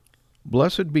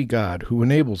Blessed be God who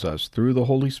enables us through the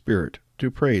Holy Spirit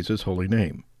to praise his holy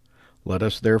name. Let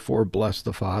us therefore bless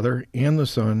the Father and the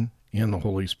Son and the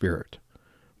Holy Spirit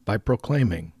by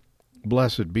proclaiming,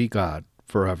 Blessed be God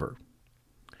forever.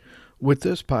 With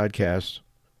this podcast,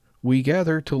 we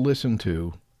gather to listen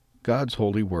to God's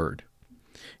holy word.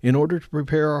 In order to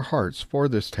prepare our hearts for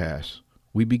this task,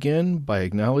 we begin by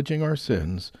acknowledging our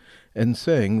sins and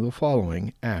saying the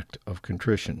following act of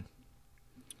contrition.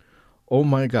 O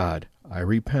my God, I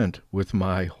repent with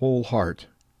my whole heart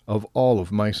of all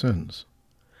of my sins.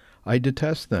 I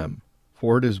detest them,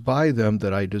 for it is by them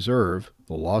that I deserve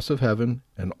the loss of heaven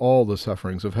and all the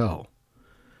sufferings of hell.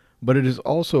 But it is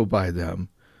also by them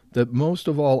that most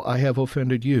of all I have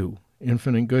offended you,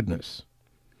 infinite goodness.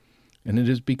 And it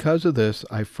is because of this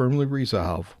I firmly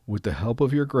resolve, with the help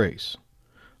of your grace,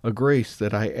 a grace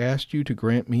that I ask you to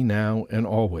grant me now and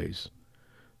always,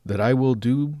 that I will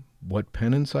do what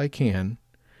penance I can,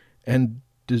 and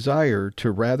desire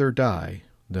to rather die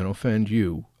than offend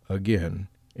you again.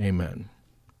 Amen.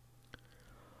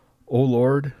 O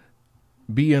Lord,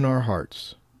 be in our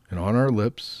hearts and on our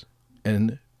lips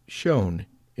and shown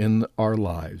in our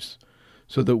lives,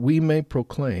 so that we may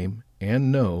proclaim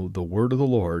and know the word of the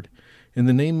Lord in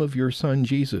the name of your Son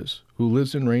Jesus, who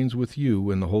lives and reigns with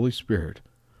you in the Holy Spirit,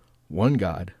 one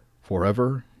God,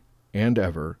 forever and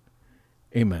ever.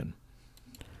 Amen.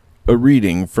 A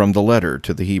reading from the letter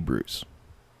to the Hebrews.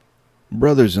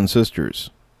 Brothers and sisters,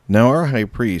 now our high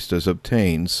priest has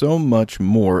obtained so much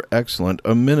more excellent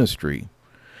a ministry,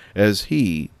 as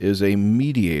he is a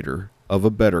mediator of a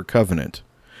better covenant,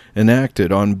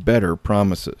 enacted on better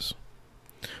promises.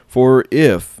 For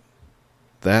if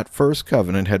that first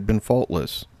covenant had been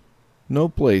faultless, no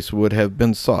place would have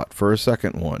been sought for a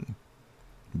second one.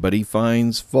 But he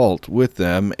finds fault with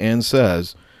them and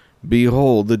says,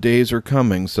 Behold, the days are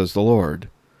coming, says the Lord,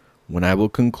 when I will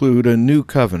conclude a new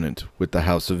covenant with the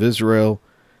house of Israel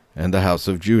and the house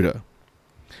of Judah.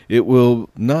 It will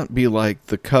not be like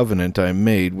the covenant I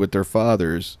made with their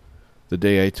fathers the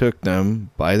day I took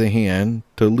them by the hand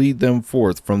to lead them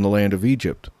forth from the land of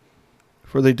Egypt,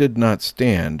 for they did not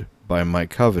stand by my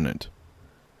covenant,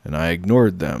 and I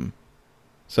ignored them,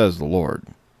 says the Lord.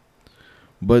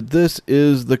 But this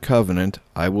is the covenant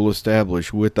I will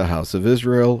establish with the house of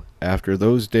Israel after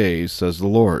those days, says the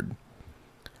Lord.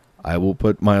 I will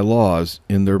put my laws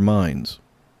in their minds,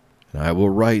 and I will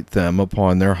write them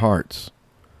upon their hearts.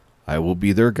 I will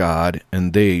be their God,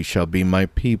 and they shall be my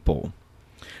people.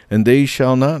 And they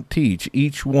shall not teach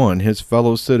each one his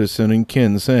fellow citizen and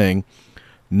kin, saying,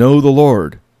 Know the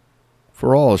Lord,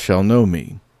 for all shall know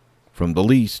me, from the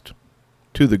least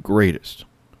to the greatest.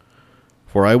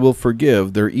 For I will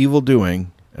forgive their evil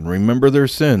doing, and remember their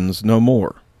sins no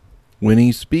more. When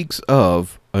he speaks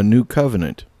of a new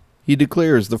covenant, he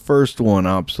declares the first one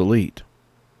obsolete.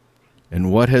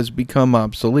 And what has become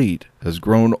obsolete has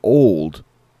grown old,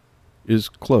 is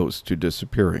close to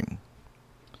disappearing.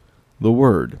 The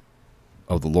word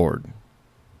of the Lord.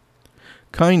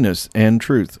 Kindness and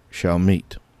truth shall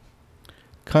meet.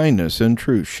 Kindness and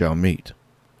truth shall meet.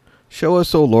 Show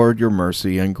us, O Lord, your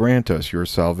mercy, and grant us your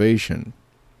salvation.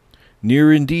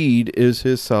 Near indeed is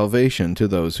his salvation to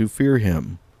those who fear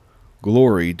him,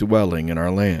 glory dwelling in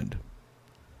our land.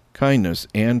 Kindness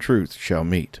and truth shall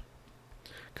meet.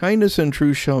 Kindness and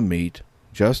truth shall meet,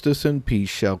 justice and peace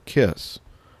shall kiss.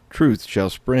 Truth shall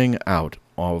spring out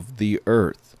of the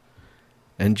earth,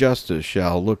 and justice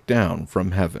shall look down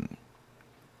from heaven.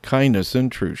 Kindness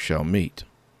and truth shall meet.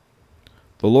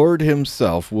 The Lord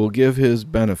himself will give his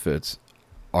benefits.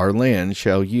 Our land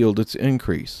shall yield its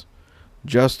increase.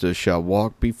 Justice shall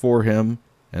walk before him,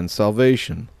 and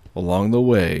salvation along the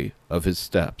way of his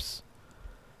steps.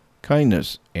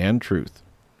 Kindness and truth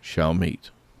shall meet.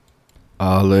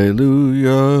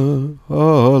 Alleluia,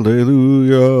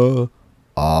 alleluia,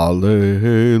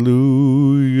 alleluia.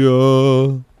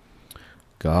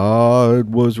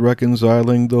 God was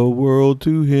reconciling the world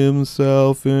to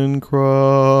himself in Christ,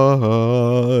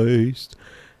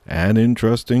 and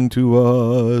entrusting to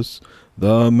us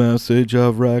the message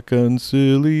of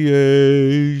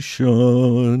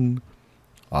reconciliation.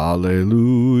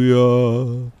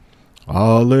 Alleluia,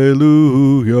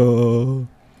 alleluia,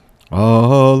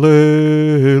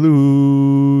 alleluia.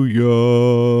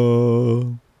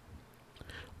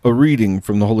 A reading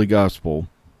from the Holy Gospel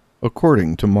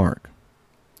according to Mark.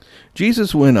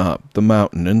 Jesus went up the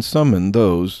mountain and summoned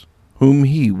those whom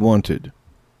he wanted,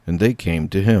 and they came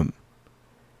to him.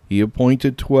 He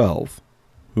appointed 12,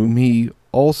 whom he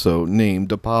also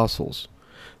named apostles,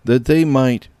 that they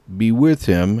might be with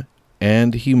him,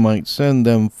 and he might send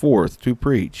them forth to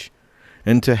preach,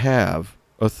 and to have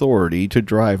authority to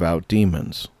drive out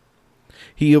demons.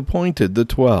 he appointed the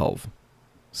 12,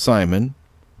 Simon,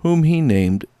 whom he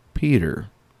named Peter,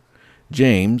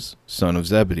 James, son of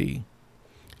Zebedee,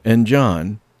 and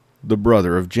John, the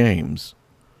brother of James,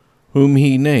 whom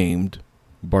he named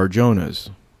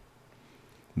Barjonas,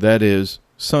 that is,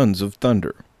 sons of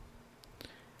thunder,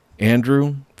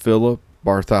 Andrew, Philip,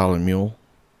 Bartholomew,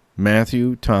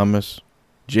 Matthew, Thomas,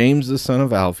 James the son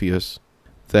of Alphaeus,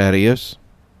 Thaddeus,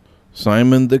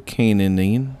 Simon the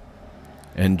Canaanite,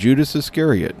 and Judas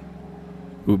Iscariot,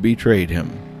 who betrayed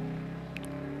him.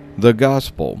 The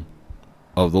Gospel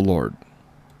of the Lord.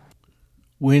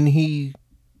 When he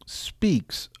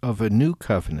speaks of a new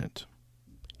covenant,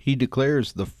 he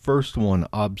declares the first one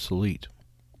obsolete.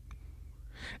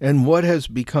 And what has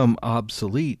become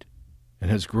obsolete and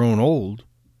has grown old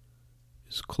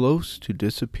is close to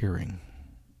disappearing.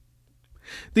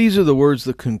 These are the words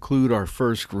that conclude our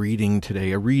first reading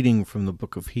today, a reading from the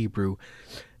book of Hebrew,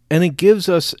 and it gives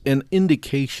us an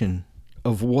indication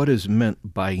of what is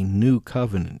meant by new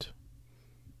covenant.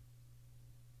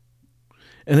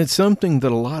 And it's something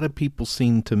that a lot of people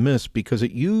seem to miss because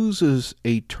it uses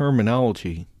a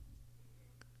terminology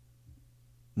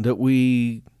that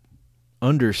we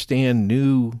understand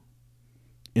new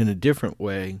in a different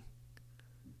way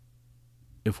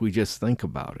if we just think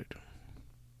about it.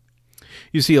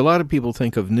 You see, a lot of people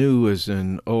think of new as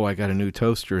in, oh, I got a new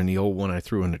toaster and the old one I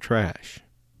threw in the trash.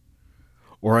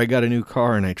 Or I got a new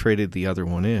car and I traded the other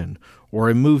one in. Or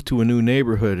I moved to a new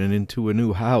neighborhood and into a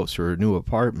new house or a new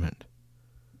apartment.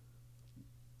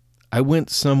 I went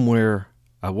somewhere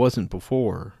I wasn't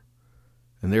before,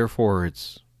 and therefore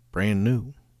it's brand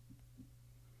new.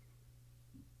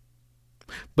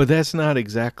 But that's not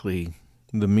exactly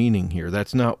the meaning here.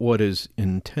 That's not what is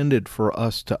intended for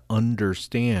us to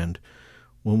understand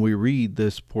when we read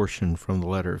this portion from the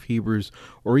letter of Hebrews,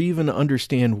 or even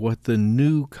understand what the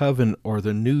new covenant or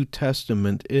the New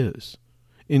Testament is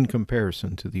in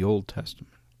comparison to the Old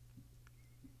Testament.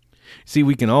 See,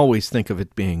 we can always think of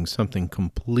it being something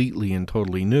completely and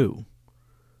totally new.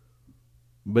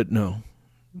 But no,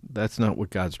 that's not what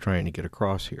God's trying to get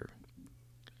across here.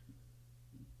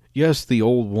 Yes, the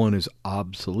old one is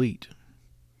obsolete.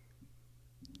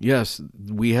 Yes,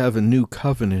 we have a new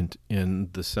covenant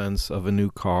in the sense of a new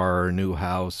car, a new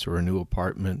house, or a new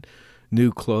apartment,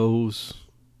 new clothes,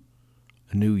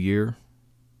 a new year.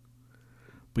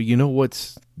 But you know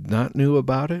what's not new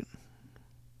about it?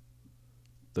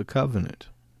 The covenant.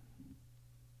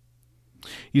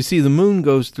 You see, the moon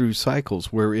goes through cycles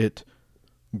where it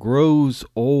grows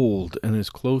old and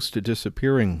is close to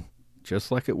disappearing,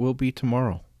 just like it will be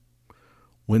tomorrow,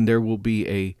 when there will be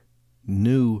a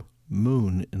new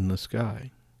moon in the sky.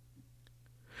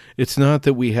 It's not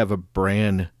that we have a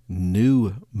brand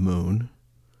new moon,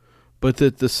 but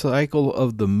that the cycle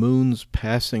of the moons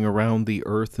passing around the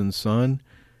earth and sun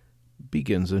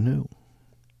begins anew.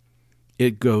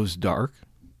 It goes dark,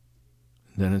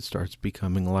 then it starts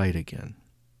becoming light again.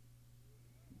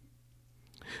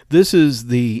 This is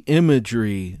the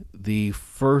imagery the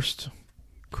first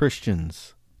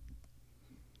Christians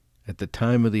at the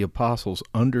time of the apostles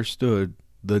understood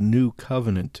the new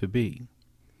covenant to be.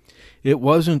 It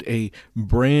wasn't a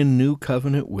brand new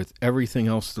covenant with everything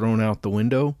else thrown out the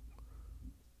window,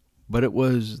 but it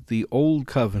was the old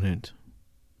covenant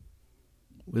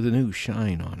with a new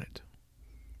shine on it,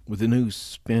 with a new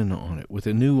spin on it, with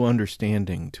a new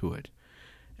understanding to it.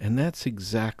 And that's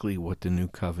exactly what the new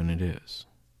covenant is.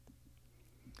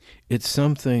 It's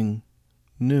something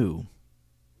new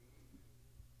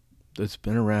that's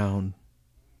been around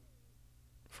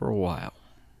for a while.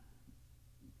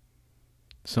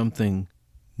 Something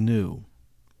new,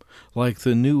 like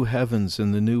the new heavens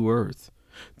and the new earth.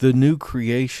 The new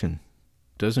creation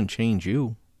doesn't change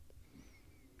you,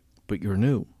 but you're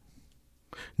new.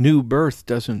 New birth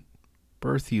doesn't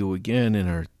birth you again in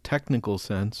a technical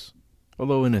sense,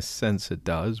 although in a sense it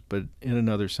does, but in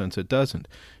another sense it doesn't,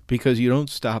 because you don't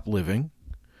stop living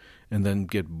and then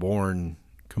get born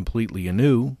completely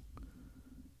anew.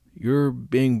 Your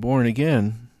being born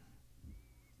again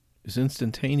is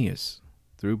instantaneous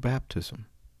through baptism,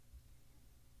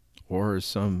 or as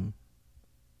some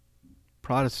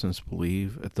Protestants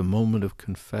believe, at the moment of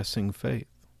confessing faith,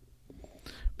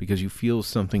 because you feel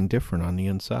something different on the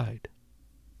inside.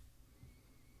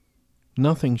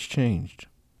 Nothing's changed.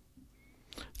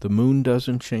 The moon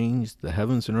doesn't change. The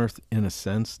heavens and earth, in a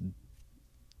sense,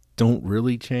 don't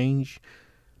really change,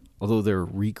 although they're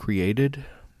recreated,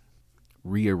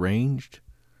 rearranged,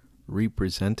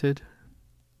 represented.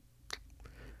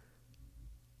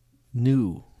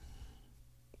 New,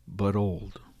 but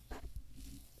old.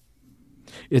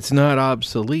 It's not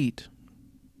obsolete.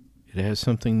 It has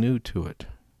something new to it.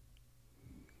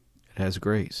 It has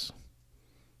grace,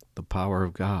 the power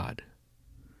of God,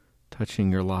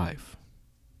 touching your life,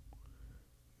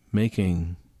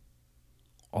 making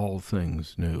all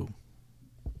things new.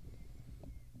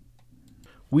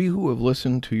 We who have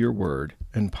listened to your word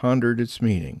and pondered its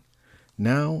meaning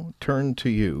now turn to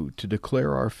you to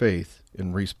declare our faith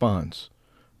in response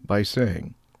by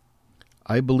saying,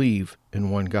 I believe in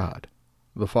one God,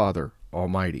 the Father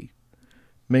Almighty,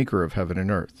 maker of heaven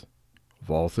and earth, of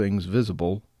all things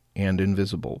visible and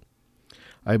invisible.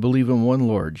 I believe in one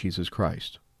Lord Jesus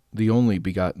Christ, the only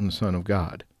begotten Son of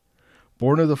God,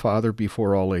 born of the Father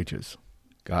before all ages,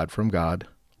 God from God,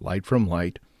 light from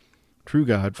light, true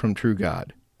God from true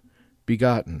God,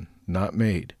 begotten, not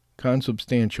made,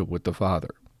 consubstantial with the Father.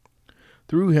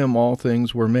 Through him all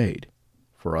things were made.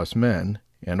 For us men,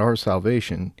 and our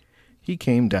salvation, he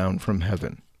came down from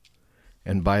heaven,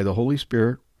 and by the Holy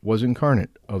Spirit was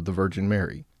incarnate of the Virgin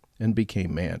Mary, and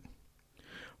became man.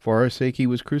 For our sake he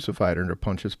was crucified under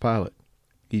Pontius Pilate.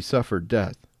 He suffered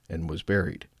death, and was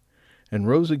buried, and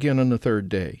rose again on the third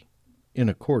day, in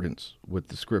accordance with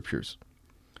the Scriptures.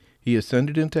 He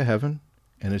ascended into heaven,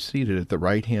 and is seated at the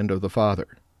right hand of the Father.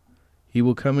 He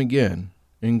will come again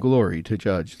in glory to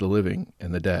judge the living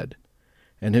and the dead,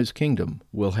 and his kingdom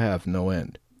will have no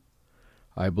end.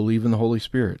 I believe in the Holy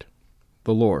Spirit,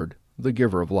 the Lord, the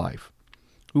giver of life,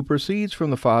 who proceeds from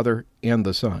the Father and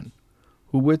the Son,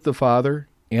 who with the Father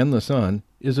and the Son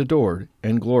is adored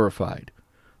and glorified,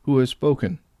 who has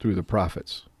spoken through the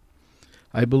prophets.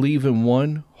 I believe in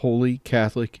one holy,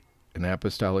 Catholic, and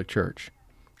Apostolic Church.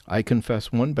 I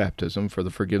confess one baptism for the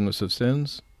forgiveness of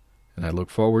sins, and I look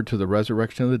forward to the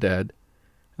resurrection of the dead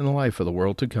and the life of the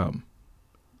world to come.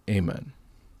 Amen.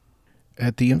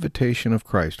 At the invitation of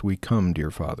Christ we come,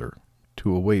 dear Father,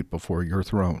 to await before your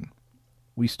throne.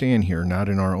 We stand here not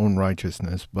in our own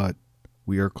righteousness, but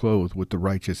we are clothed with the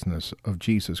righteousness of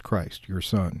Jesus Christ, your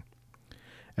Son.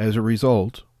 As a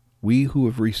result, we who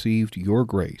have received your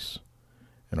grace,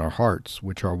 and our hearts,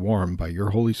 which are warmed by your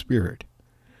Holy Spirit,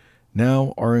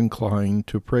 now are inclined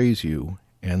to praise you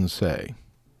and say,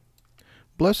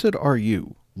 Blessed are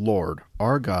you, Lord,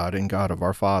 our God and God of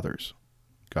our fathers,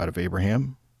 God of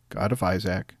Abraham, God of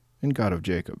Isaac, and God of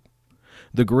Jacob,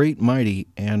 the great, mighty,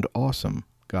 and awesome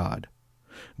God,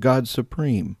 God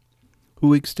supreme,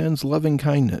 who extends loving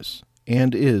kindness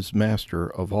and is master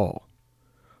of all,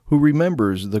 who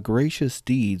remembers the gracious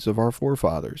deeds of our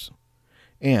forefathers,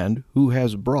 and who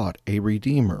has brought a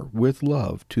Redeemer with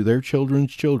love to their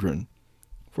children's children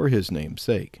for his name's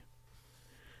sake.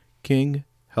 King,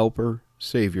 Helper,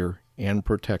 Savior, and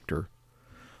Protector,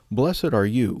 blessed are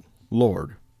you,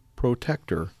 Lord,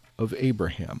 Protector of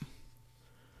Abraham.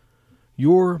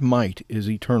 Your might is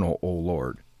eternal, O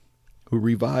Lord, who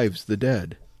revives the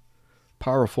dead,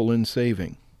 powerful in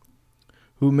saving,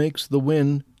 who makes the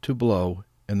wind to blow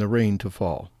and the rain to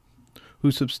fall,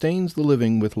 who sustains the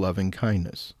living with loving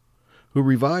kindness, who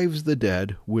revives the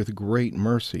dead with great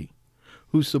mercy,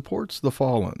 who supports the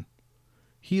fallen,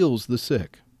 heals the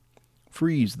sick,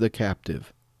 frees the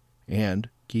captive, and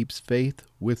keeps faith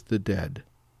with the dead.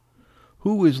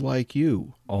 Who is like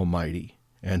you, Almighty,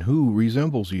 and who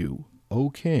resembles you, O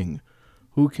King,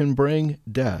 who can bring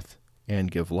death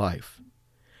and give life,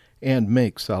 and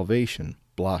make salvation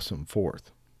blossom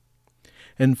forth?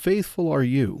 And faithful are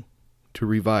you to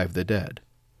revive the dead.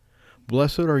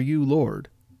 Blessed are you, Lord,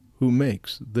 who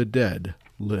makes the dead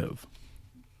live.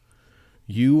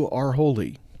 You are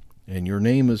holy, and your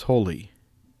name is holy,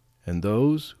 and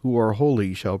those who are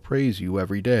holy shall praise you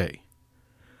every day.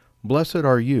 Blessed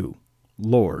are you,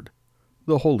 Lord,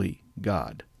 the holy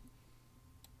God.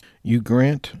 You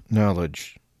grant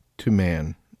knowledge to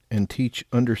man and teach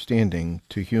understanding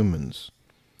to humans.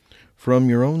 From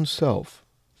your own self,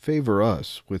 favor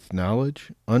us with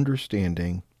knowledge,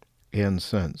 understanding, and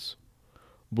sense.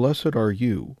 Blessed are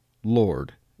you,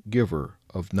 Lord, giver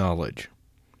of knowledge.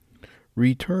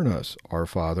 Return us, our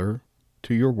Father,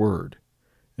 to your word,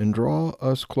 and draw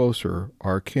us closer,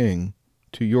 our King,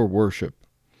 to your worship,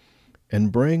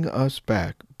 and bring us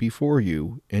back before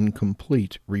you in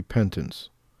complete repentance.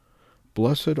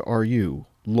 Blessed are you,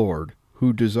 Lord,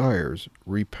 who desires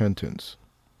repentance.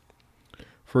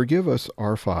 Forgive us,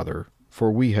 our Father,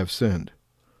 for we have sinned.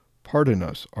 Pardon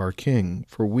us, our King,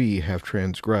 for we have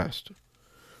transgressed.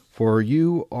 For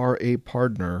you are a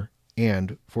pardoner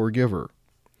and forgiver.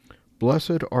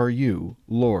 Blessed are you,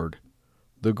 Lord,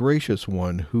 the gracious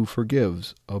one who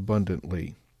forgives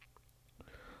abundantly.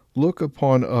 Look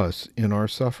upon us in our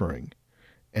suffering,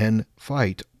 and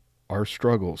fight our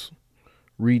struggles.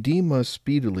 Redeem us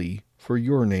speedily for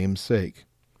your name's sake,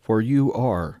 for you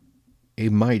are a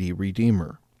mighty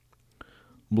Redeemer.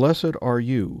 Blessed are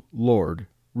you, Lord,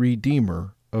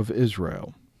 Redeemer of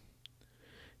Israel.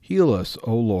 Heal us,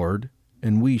 O Lord,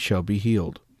 and we shall be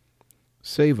healed.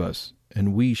 Save us,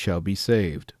 and we shall be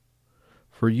saved.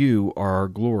 For you are our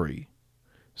glory.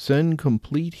 Send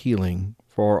complete healing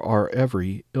for our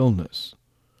every illness.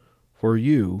 For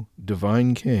you,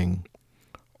 divine King,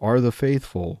 are the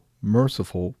faithful,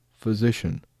 merciful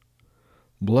physician.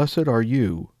 Blessed are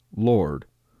you, Lord,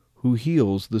 who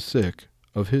heals the sick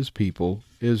of his people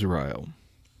Israel.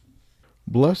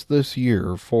 Bless this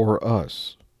year for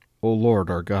us, O Lord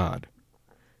our God,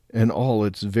 and all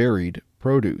its varied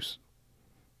produce,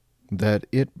 that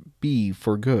it be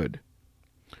for good.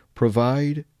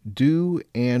 Provide dew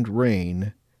and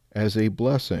rain as a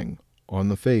blessing on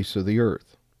the face of the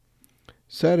earth.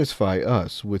 Satisfy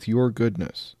us with your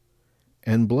goodness,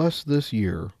 and bless this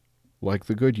year like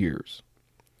the good years.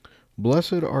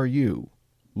 Blessed are you,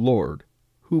 Lord,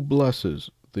 who blesses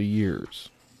the years.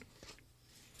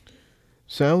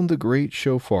 Sound the great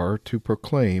shofar to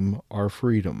proclaim our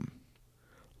freedom.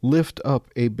 Lift up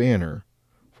a banner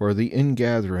for the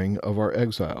ingathering of our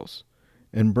exiles,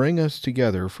 and bring us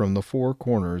together from the four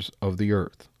corners of the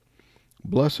earth.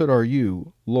 Blessed are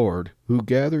you, Lord, who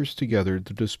gathers together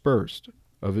the dispersed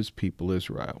of his people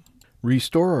Israel.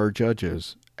 Restore our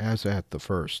judges as at the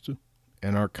first,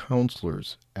 and our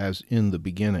counselors as in the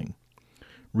beginning,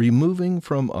 removing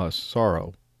from us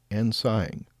sorrow and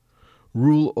sighing.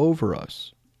 Rule over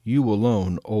us, you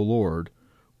alone, O Lord,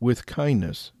 with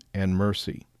kindness and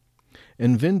mercy,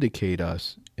 and vindicate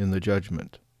us in the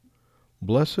judgment.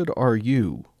 Blessed are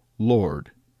you,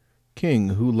 Lord, King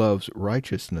who loves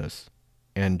righteousness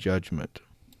and judgment.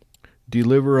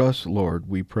 Deliver us, Lord,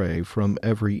 we pray, from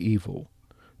every evil.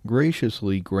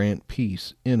 Graciously grant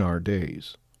peace in our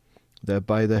days, that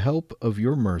by the help of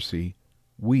your mercy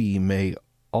we may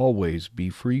always be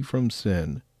free from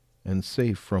sin and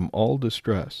safe from all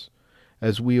distress,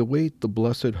 as we await the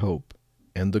blessed hope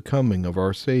and the coming of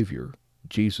our Savior,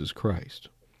 Jesus Christ.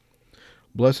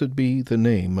 Blessed be the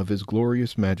name of his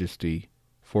glorious majesty,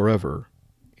 forever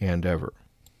and ever.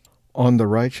 On the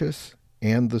righteous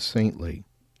and the saintly,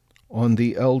 on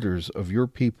the elders of your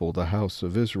people, the house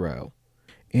of Israel,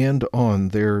 and on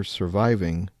their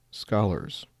surviving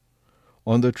scholars,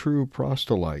 on the true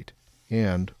proselyte,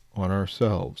 and on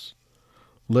ourselves.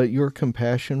 Let your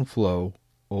compassion flow,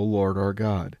 O Lord our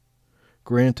God.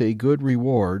 Grant a good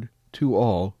reward to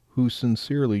all who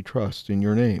sincerely trust in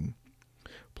your name.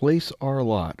 Place our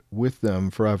lot with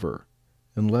them forever,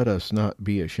 and let us not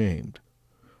be ashamed.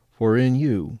 For in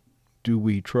you do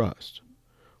we trust.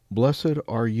 Blessed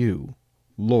are you,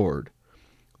 Lord,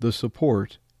 the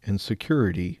support and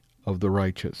security of the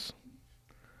righteous.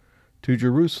 To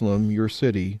Jerusalem, your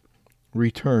city,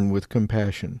 return with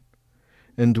compassion,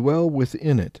 and dwell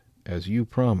within it as you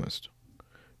promised.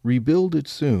 Rebuild it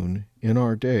soon in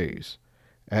our days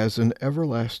as an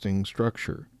everlasting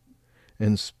structure,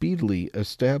 and speedily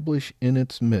establish in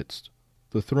its midst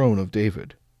the throne of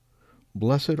David.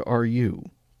 Blessed are you,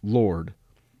 Lord,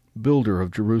 builder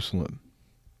of Jerusalem.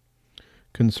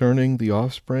 Concerning the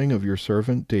offspring of your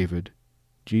servant David,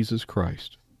 Jesus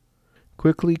Christ,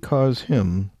 quickly cause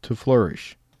him to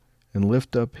flourish, and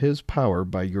lift up his power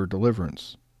by your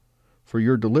deliverance. For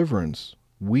your deliverance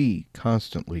we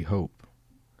constantly hope.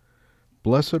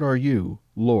 Blessed are you,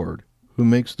 Lord, who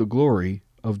makes the glory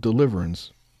of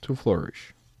deliverance to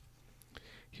flourish.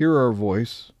 Hear our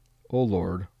voice, O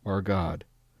Lord, our God.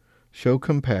 Show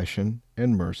compassion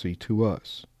and mercy to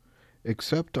us.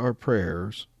 Accept our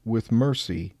prayers with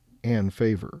mercy and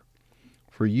favor.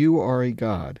 For you are a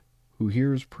God who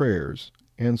hears prayers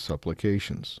and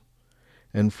supplications.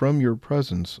 And from your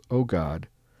presence, O God,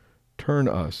 turn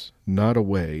us not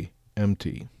away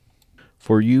empty.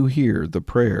 For you hear the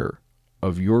prayer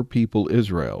of your people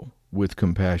Israel with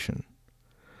compassion.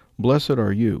 Blessed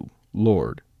are you,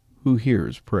 Lord, who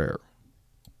hears prayer.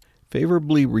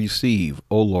 Favorably receive,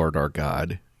 O Lord our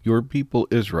God, your people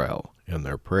Israel in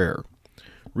their prayer.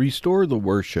 Restore the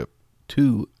worship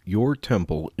to your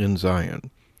temple in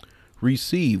Zion.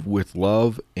 Receive with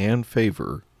love and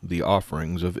favor the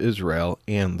offerings of Israel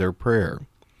and their prayer.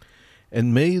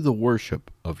 And may the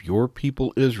worship of your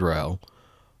people Israel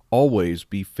always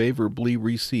be favorably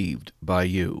received by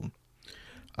you,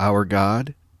 our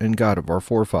God and God of our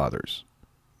forefathers.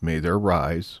 May their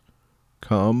rise,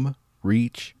 come,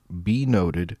 reach, be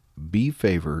noted, be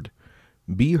favored,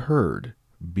 be heard,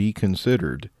 be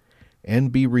considered,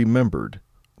 and be remembered,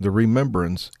 the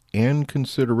remembrance and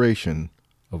consideration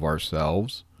of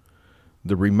ourselves,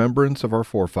 the remembrance of our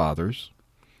forefathers,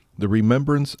 the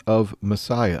remembrance of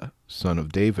Messiah, son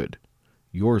of David,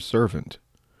 your servant,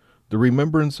 the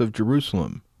remembrance of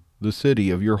Jerusalem, the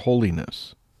city of your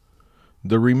holiness,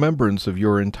 the remembrance of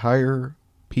your entire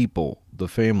people, the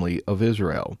family of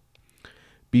Israel,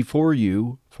 before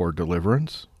you for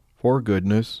deliverance, for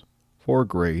goodness, for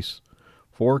grace,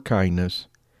 for kindness,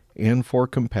 and for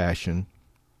compassion,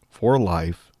 for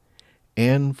life,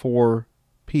 and for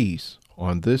peace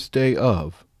on this day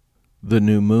of the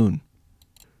new moon.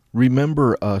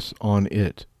 Remember us on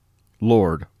it,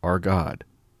 Lord our God,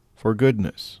 for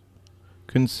goodness.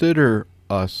 Consider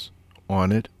us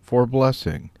on it for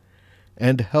blessing,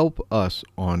 and help us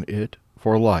on it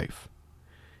for life.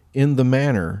 In the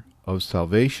manner of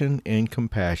salvation and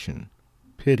compassion,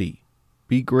 pity,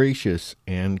 be gracious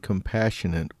and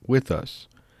compassionate with us,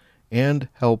 and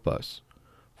help us,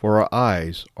 for our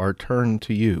eyes are turned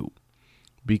to you,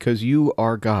 because you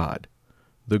are God,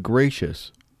 the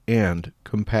gracious and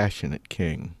compassionate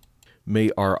King.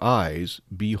 May our eyes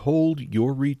behold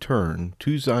your return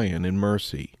to Zion in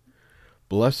mercy.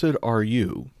 Blessed are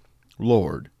you,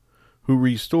 Lord, who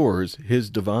restores his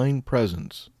divine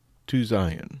presence to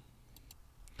Zion.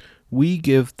 We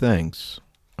give thanks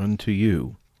unto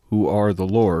you, who are the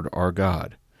Lord our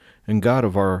God, and God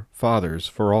of our fathers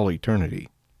for all eternity.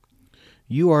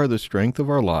 You are the strength of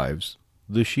our lives,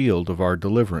 the shield of our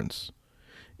deliverance.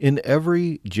 In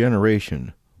every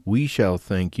generation we shall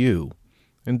thank you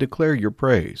and declare your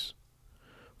praise,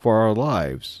 for our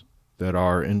lives that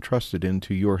are entrusted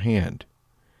into your hand,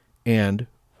 and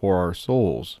for our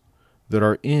souls that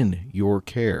are in your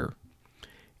care,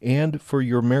 and for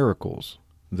your miracles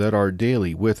that are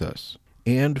daily with us,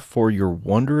 and for your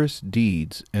wondrous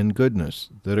deeds and goodness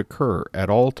that occur at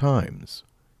all times,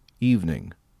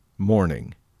 evening,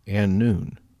 morning, and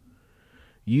noon.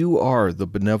 You are the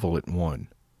benevolent one,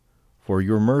 for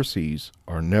your mercies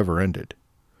are never ended,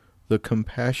 the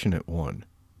compassionate one,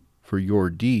 for your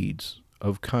deeds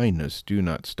of kindness do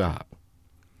not stop.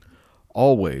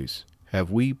 Always have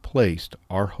we placed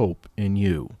our hope in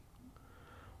you.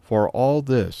 For all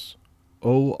this,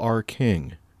 O our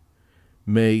King,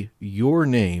 may your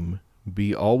name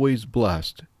be always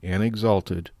blessed and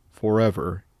exalted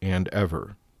forever and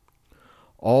ever.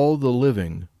 All the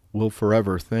living will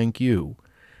forever thank you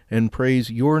and praise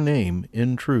your name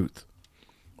in truth,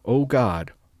 O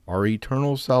God, our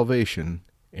eternal salvation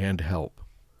and help.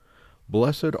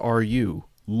 Blessed are you,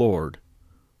 Lord,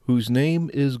 whose name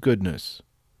is goodness.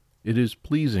 It is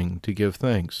pleasing to give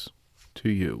thanks to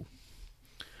you.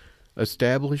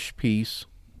 Establish peace,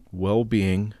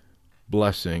 well-being,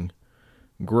 blessing,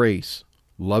 grace,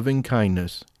 loving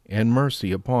kindness, and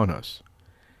mercy upon us,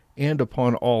 and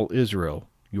upon all Israel,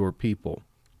 your people.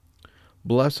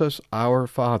 Bless us, our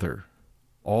Father,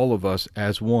 all of us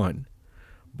as one,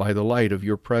 by the light of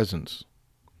your presence.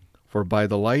 For by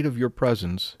the light of your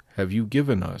presence have you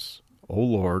given us, O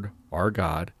Lord, our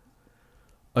God,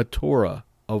 a Torah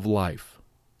of life,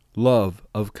 love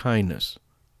of kindness,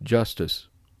 justice,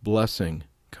 blessing,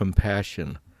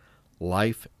 compassion,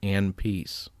 life, and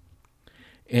peace.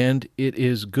 And it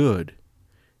is good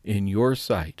in your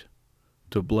sight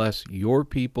to bless your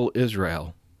people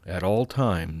Israel at all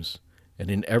times and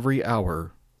in every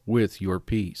hour with your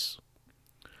peace.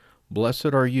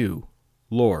 Blessed are you,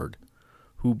 Lord,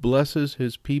 who blesses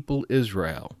his people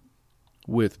Israel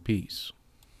with peace.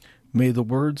 May the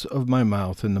words of my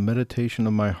mouth and the meditation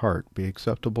of my heart be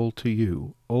acceptable to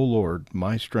you, O Lord,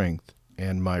 my strength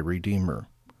and my Redeemer.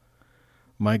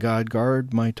 My God,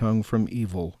 guard my tongue from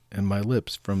evil and my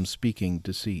lips from speaking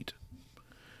deceit.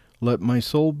 Let my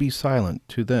soul be silent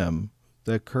to them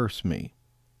that curse me.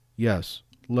 Yes,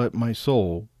 let my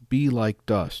soul be like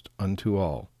dust unto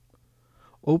all.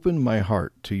 Open my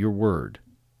heart to your word,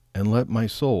 and let my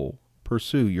soul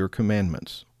pursue your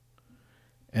commandments.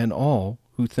 And all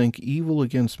who think evil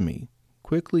against me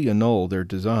quickly annul their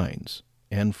designs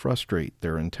and frustrate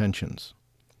their intentions.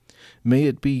 May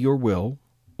it be your will,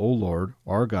 O Lord,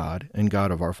 our God and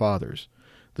God of our fathers,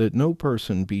 that no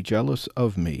person be jealous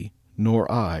of me,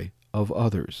 nor I of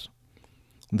others,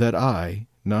 that I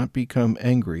not become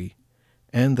angry,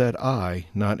 and that I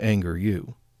not anger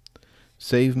you.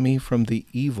 Save me from the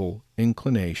evil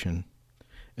inclination,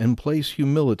 and place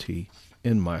humility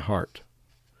in my heart.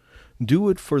 Do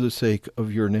it for the sake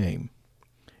of your name,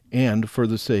 and for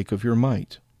the sake of your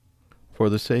might, for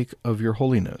the sake of your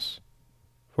holiness,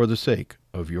 for the sake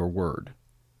of your word,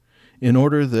 in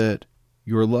order that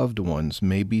your loved ones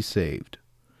may be saved.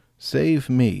 Save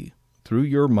me through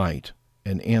your might,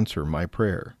 and answer my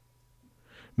prayer.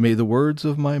 May the words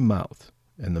of my mouth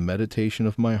and the meditation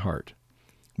of my heart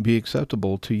be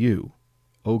acceptable to you,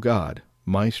 O God,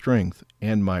 my strength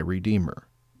and my Redeemer.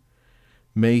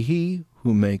 May he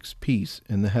who makes peace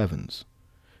in the heavens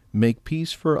make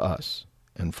peace for us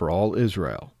and for all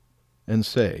Israel, and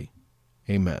say,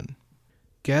 Amen.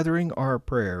 Gathering our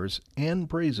prayers and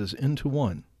praises into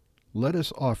one, let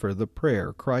us offer the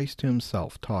prayer Christ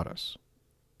himself taught us.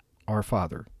 Our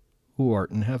Father, who art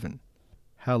in heaven,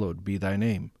 hallowed be thy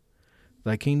name.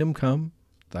 Thy kingdom come,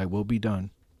 thy will be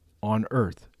done, on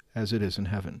earth as it is in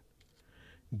heaven.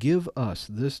 Give us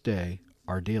this day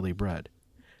our daily bread,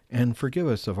 and forgive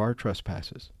us of our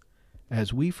trespasses,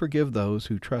 as we forgive those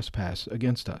who trespass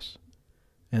against us.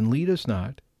 And lead us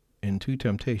not into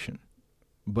temptation,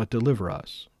 but deliver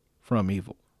us from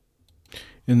evil.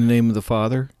 In the name of the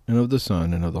Father, and of the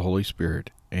Son, and of the Holy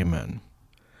Spirit. Amen.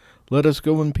 Let us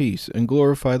go in peace and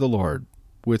glorify the Lord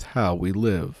with how we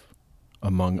live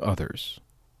among others.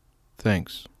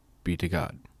 Thanks be to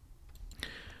God.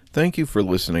 Thank you for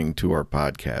listening to our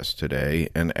podcast today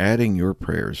and adding your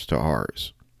prayers to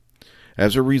ours.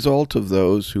 As a result of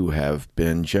those who have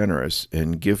been generous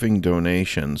in giving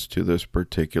donations to this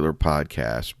particular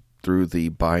podcast through the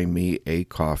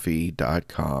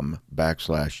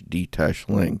buymeacoffee.com/Dtesh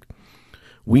link,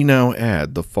 we now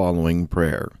add the following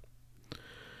prayer.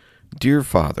 Dear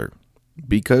Father,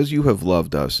 because you have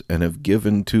loved us and have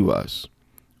given to us,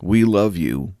 we love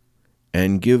you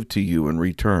and give to you in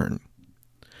return.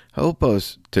 Help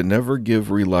us to never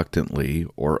give reluctantly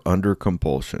or under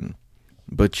compulsion,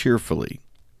 but cheerfully.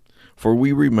 For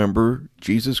we remember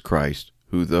Jesus Christ,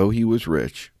 who, though he was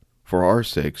rich, for our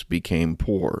sakes became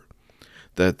poor,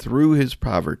 that through his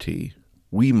poverty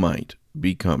we might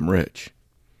become rich.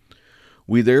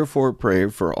 We therefore pray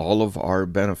for all of our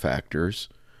benefactors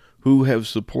who have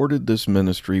supported this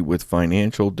ministry with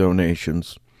financial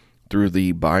donations through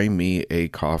the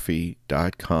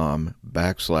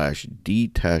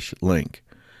buymeacoffee.com/Dtesh link.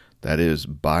 That is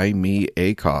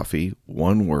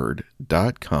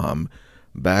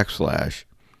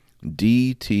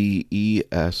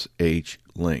buymeacoffee.com/DTESH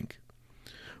link.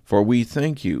 For we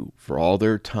thank you for all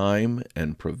their time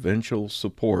and providential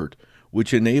support,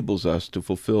 which enables us to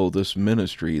fulfill this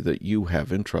ministry that you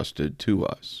have entrusted to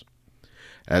us.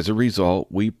 As a result,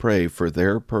 we pray for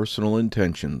their personal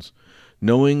intentions,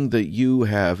 knowing that you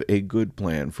have a good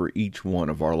plan for each one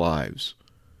of our lives.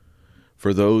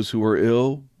 For those who are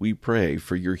ill, we pray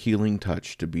for your healing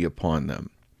touch to be upon them.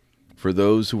 For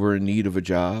those who are in need of a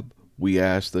job, we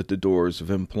ask that the doors of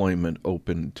employment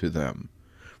open to them.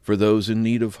 For those in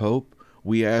need of hope,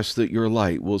 we ask that your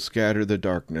light will scatter the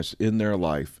darkness in their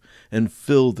life and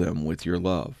fill them with your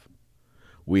love.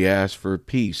 We ask for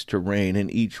peace to reign in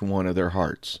each one of their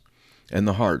hearts and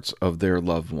the hearts of their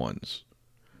loved ones.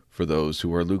 For those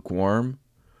who are lukewarm,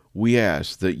 we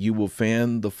ask that you will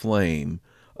fan the flame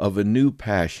of a new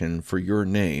passion for your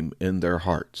name in their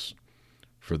hearts.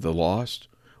 For the lost,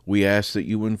 we ask that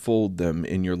you enfold them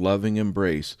in your loving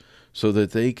embrace so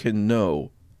that they can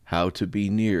know how to be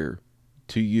near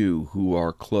to you who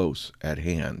are close at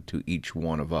hand to each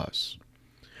one of us.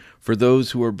 For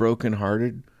those who are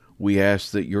brokenhearted, we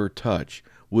ask that your touch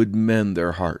would mend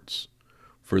their hearts.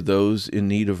 For those in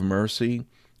need of mercy,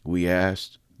 we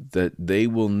ask that they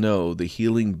will know the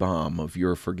healing balm of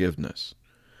your forgiveness.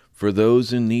 For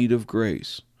those in need of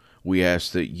grace, we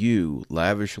ask that you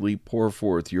lavishly pour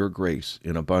forth your grace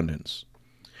in abundance.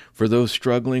 For those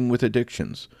struggling with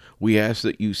addictions, we ask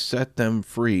that you set them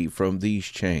free from these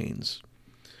chains.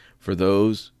 For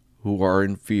those who are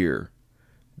in fear,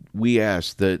 we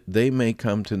ask that they may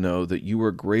come to know that you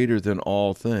are greater than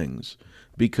all things,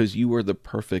 because you are the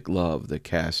perfect love that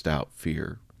casts out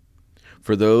fear.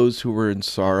 For those who are in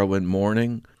sorrow and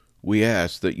mourning, we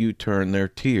ask that you turn their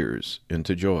tears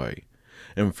into joy.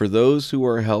 And for those who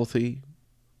are healthy,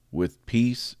 with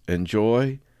peace and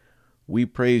joy, we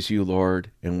praise you,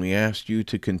 Lord, and we ask you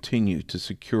to continue to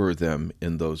secure them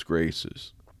in those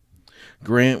graces.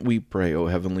 Grant, we pray, O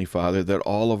Heavenly Father, that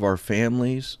all of our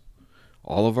families,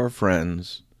 all of our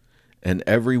friends, and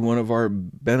every one of our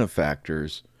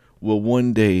benefactors will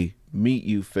one day meet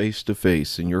you face to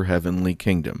face in your heavenly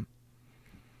kingdom.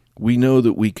 We know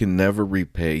that we can never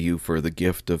repay you for the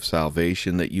gift of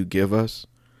salvation that you give us,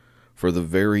 for the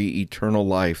very eternal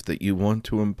life that you want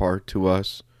to impart to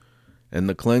us, and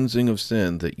the cleansing of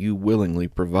sin that you willingly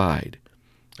provide,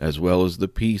 as well as the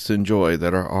peace and joy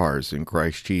that are ours in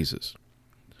Christ Jesus.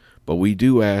 But we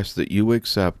do ask that you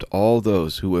accept all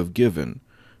those who have given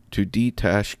to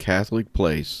Dtesh Catholic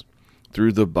Place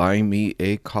through the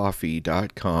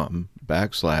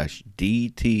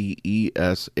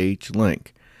buymeacoffee.com/DTESH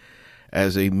link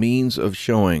as a means of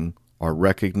showing our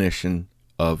recognition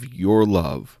of your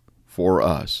love for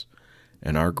us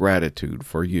and our gratitude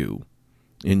for you.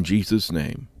 In Jesus'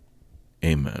 name,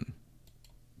 amen.